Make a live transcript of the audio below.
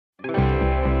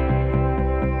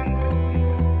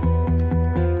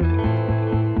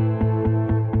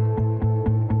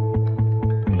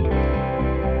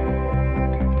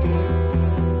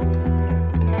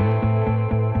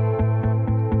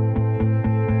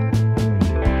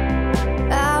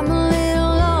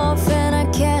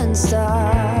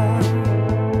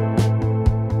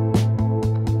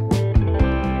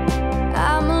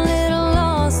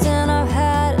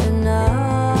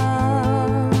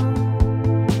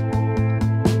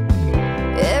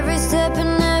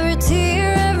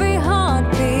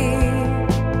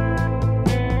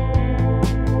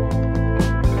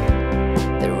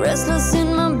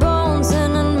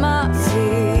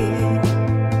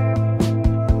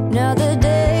Now the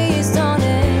day is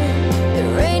dawning.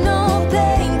 There ain't no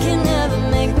pain can ever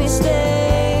make me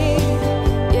stay.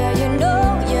 Yeah, you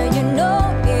know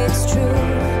it's true.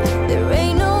 There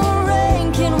ain't no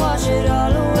rain can wash it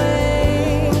all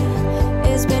away.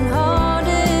 It's been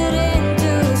haunted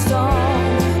into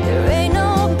storm. There ain't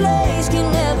no place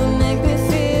can ever make me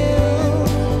feel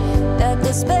that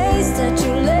the space that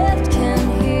you left can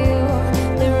heal.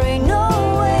 There ain't no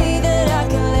way that I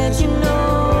can let you know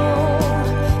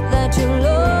that you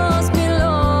lost me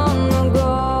long ago.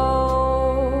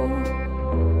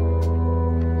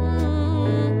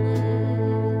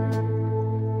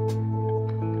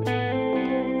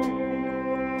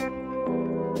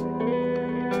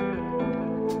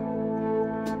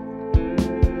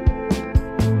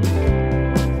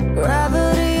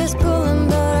 Gravity is pulling,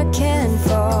 but I can't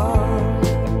fall.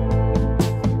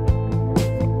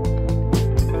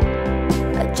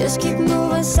 I just keep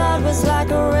moving sideways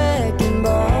like a wrecking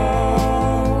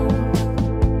ball.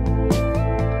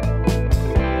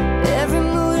 Every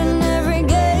mood and every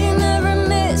game, every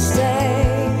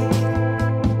mistake.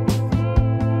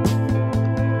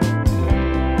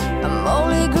 I'm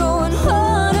only growing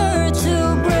harder to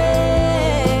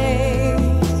break,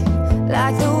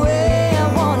 like the way I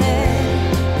want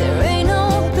it. There ain't no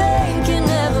pain can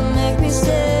ever make me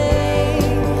stay.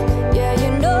 Yeah, you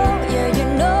know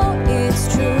it's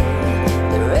true.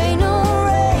 There ain't no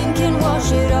rain can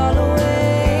wash it all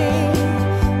away.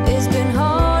 It's been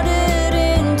haunted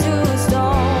into a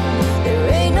storm. There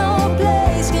ain't no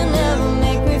place can ever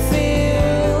make me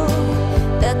feel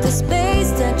that the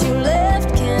space that you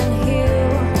left can heal.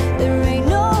 There ain't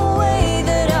no way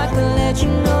that I can let you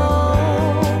know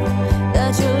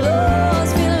that you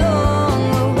lost me long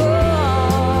ago.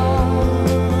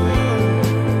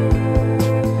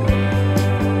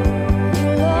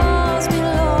 You lost me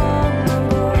long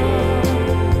ago.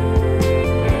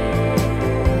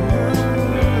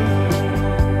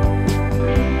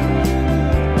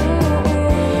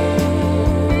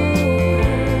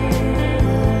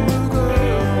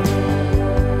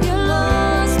 You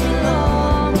lost me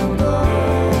long ago.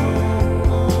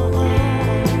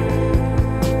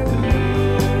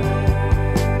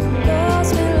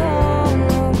 Lost me long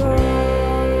ago.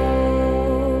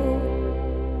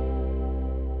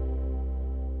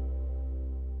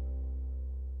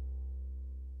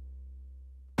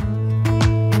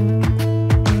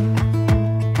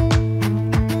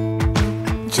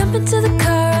 Jump into the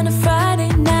car on a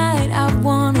Friday night. I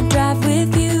wanna drive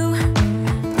with you.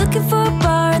 Looking for a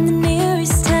bar in the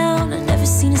nearest town. I've never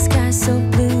seen a sky so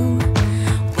blue.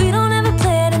 We don't ever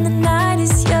play it and the night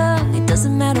is young. It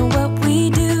doesn't matter what we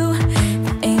do.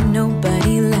 There ain't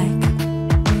nobody like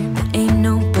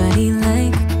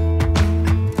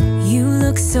you.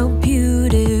 Look so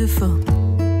beautiful,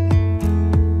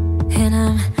 and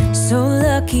I'm so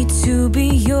lucky to be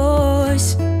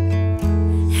yours.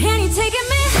 And you're taking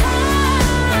me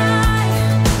high.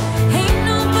 Ain't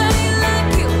nobody like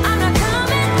you. I'm not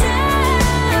coming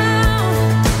down.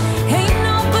 Ain't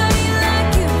nobody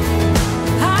like you.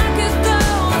 I could go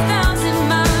 1,000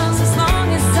 miles as long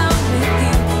as I'm with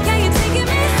you. Yeah, you're taking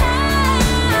me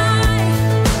high.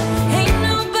 Ain't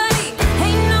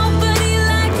nobody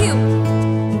like you.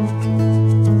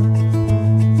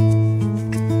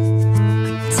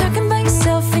 Talking by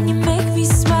yourself and you make me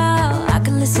smile. I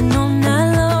can listen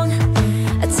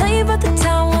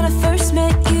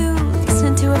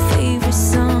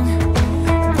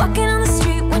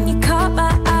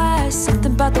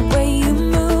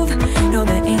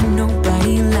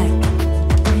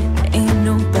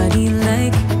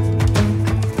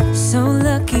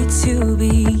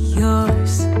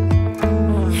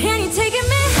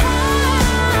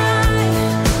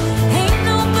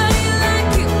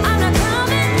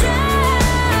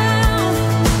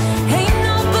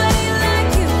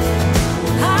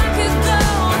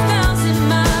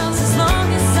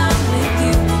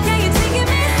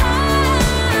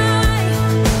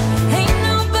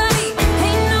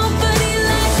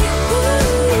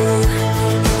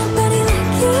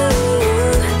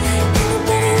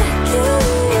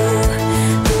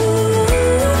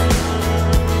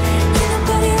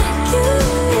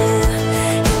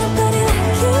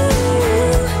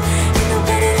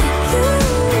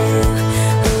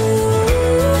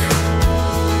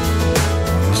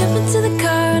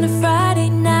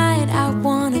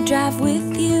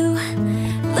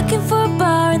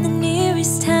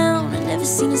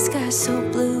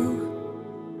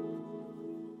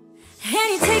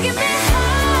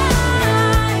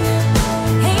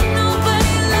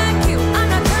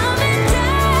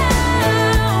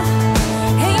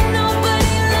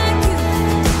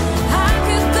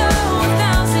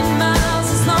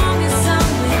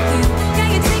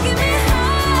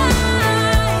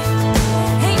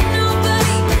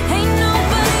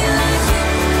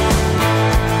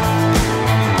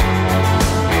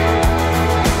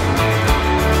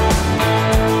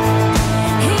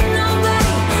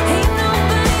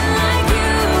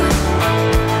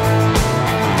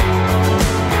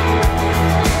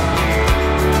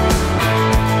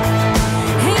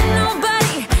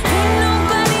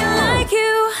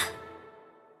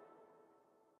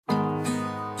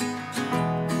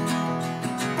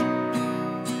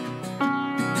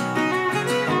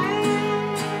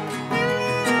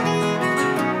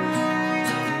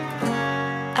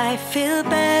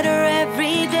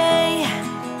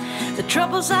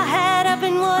troubles I had have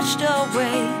been washed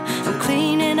away. I'm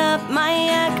cleaning up my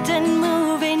act and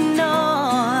moving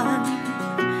on.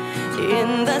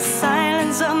 In the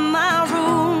silence of my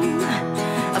room,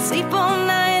 I'll sleep all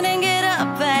night and get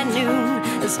up at noon.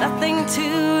 There's nothing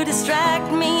to distract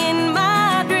me in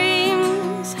my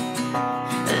dreams.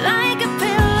 Like a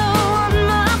pillow on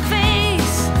my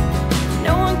face,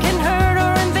 no one can hurt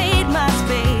or invade my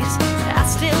space. I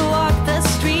still walk the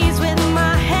streets with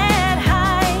my head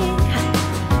high.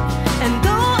 And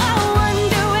though I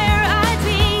wonder where I'd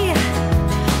be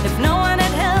if no one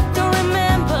had helped or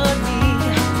remembered me,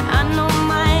 I know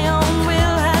my own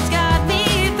will has got me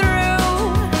through.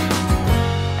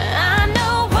 I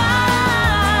know why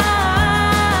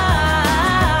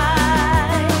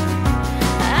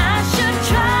I should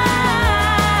try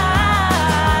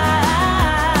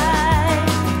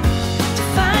to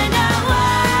find out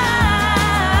why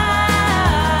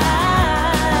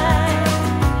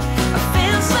I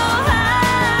feel so high.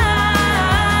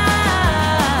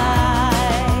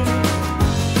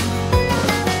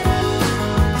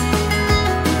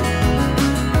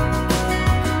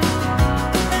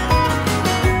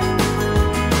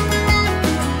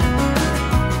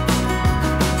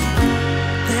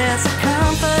 There's a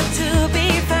comfort to be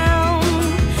found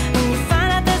when you find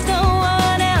out there's no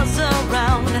one else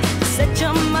around to set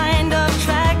your mind off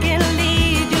track and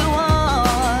lead you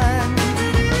on.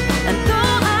 And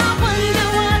though I wonder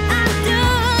what I'd do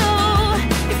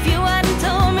if you hadn't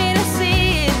told me to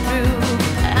see it through,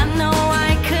 I know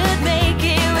I could make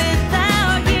it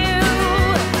without you.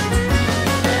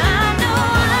 I know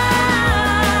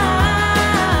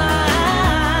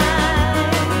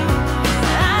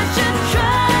I should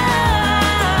try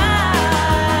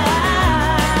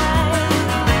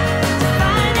to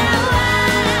find out why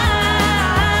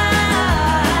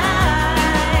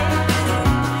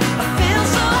I feel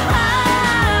so high.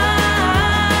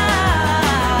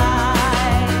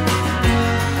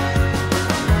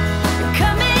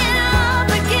 Coming up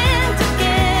again to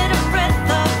get a breath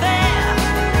of air.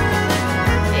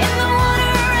 In the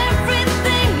water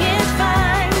everything is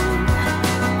fine.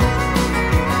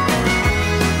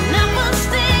 Now we'll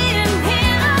stay in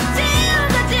here until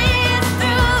the day is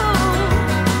through.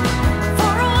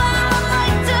 For a while I'd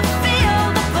like to feel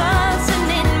the buzzing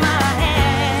in my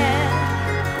head.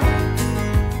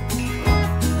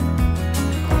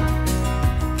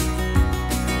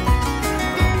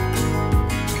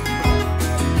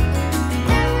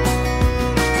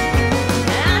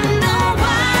 I know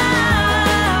why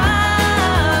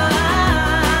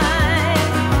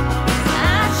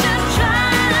I should try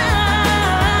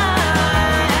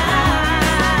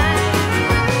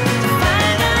to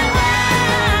find out why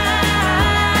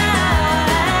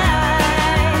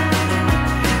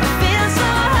I feel so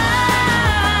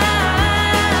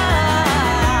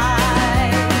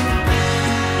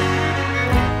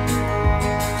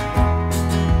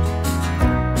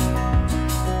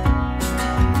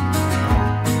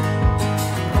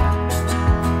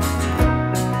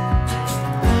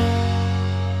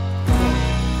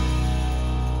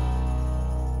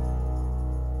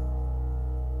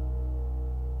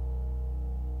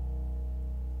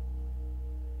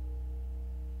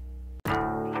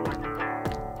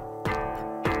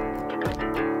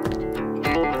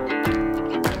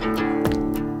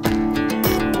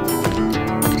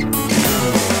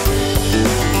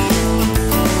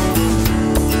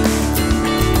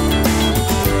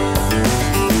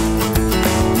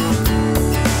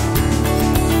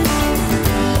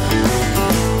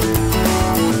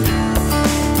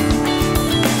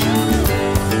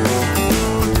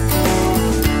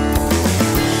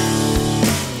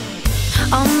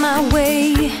on my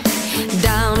way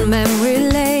down memory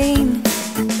lane.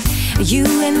 You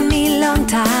and me long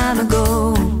time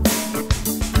ago,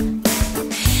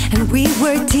 and we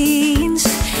were teens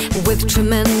with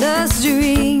tremendous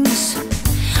dreams,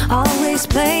 always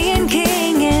playing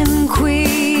king and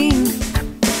queen.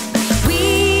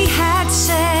 We had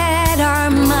set our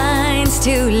minds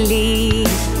to leave,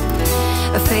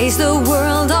 face the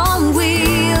world on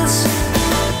wheels,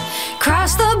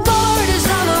 cross the borders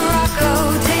of Morocco,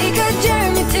 take a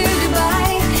journey to Dubai,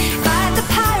 fight the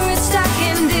pirates stuck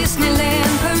in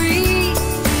Disneyland Paris,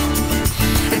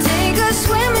 take a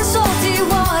swim in salty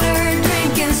water,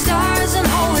 drinking stars and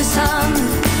holy sun,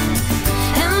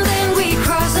 and then we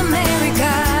cross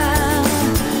America.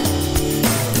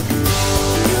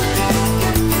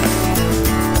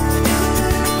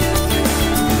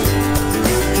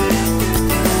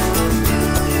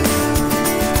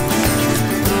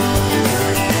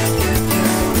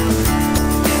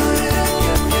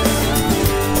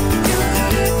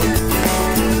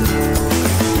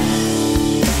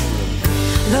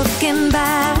 Looking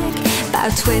back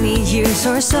about 20 years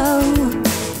or so,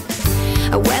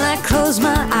 when I close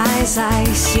my eyes I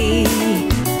see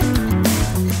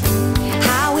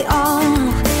how we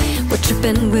all were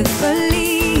tripping with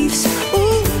beliefs.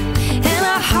 Ooh, and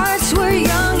our hearts were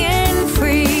young and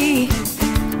free.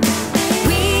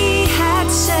 We had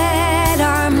set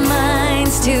our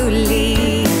minds to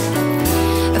leave,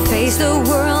 face the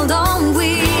world on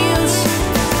wheels,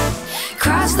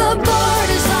 cross the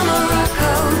borders of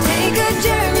Morocco, take a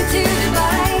journey to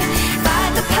Dubai,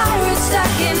 fight the pirates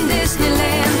stuck in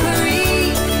Disneyland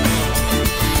Paris,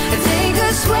 take a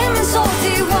swim in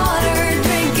salty water,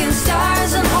 drinking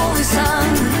stars and holy sun,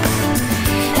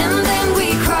 and then we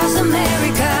cross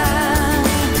America.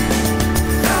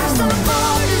 Cross the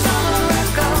borders of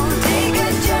Morocco, take a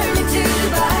journey to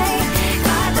Dubai,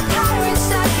 fight the pirates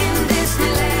stuck in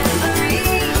Disneyland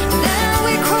Paris, then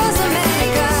we cross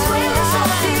America. Swim in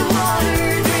salty water,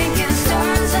 drinking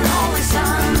stars and holy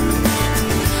sun,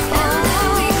 and then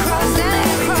we cross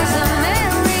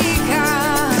America.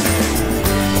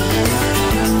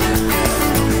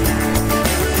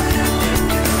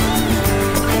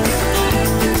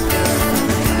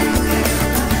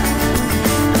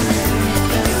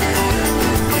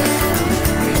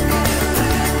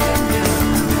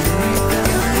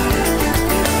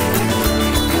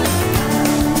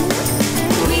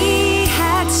 We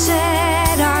had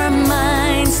set our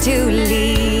minds to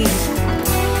leave,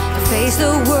 face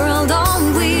the world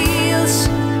on wheels,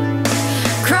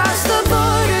 cross the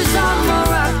borders of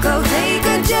Morocco, take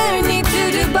a journey to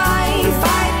Dubai,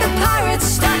 fight the pirates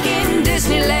stuck in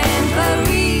Disneyland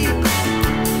Paris,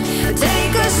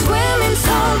 take a swim in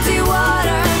salty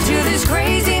water to this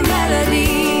crazy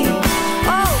melody.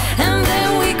 Oh, and then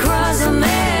we cross America.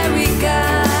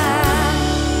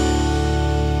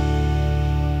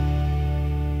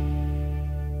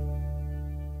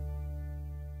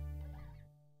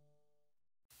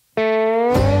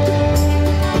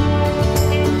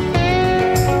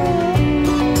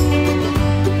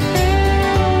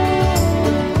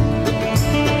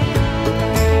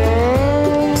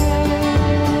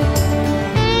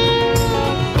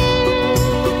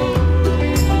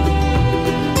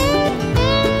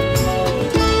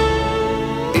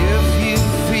 If you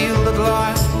feel that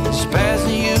life is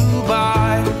passing you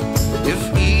by, if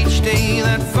each day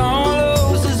that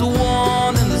follows is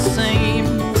one and the same,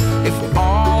 if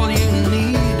all you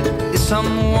need is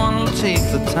someone to take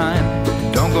the time,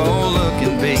 don't go looking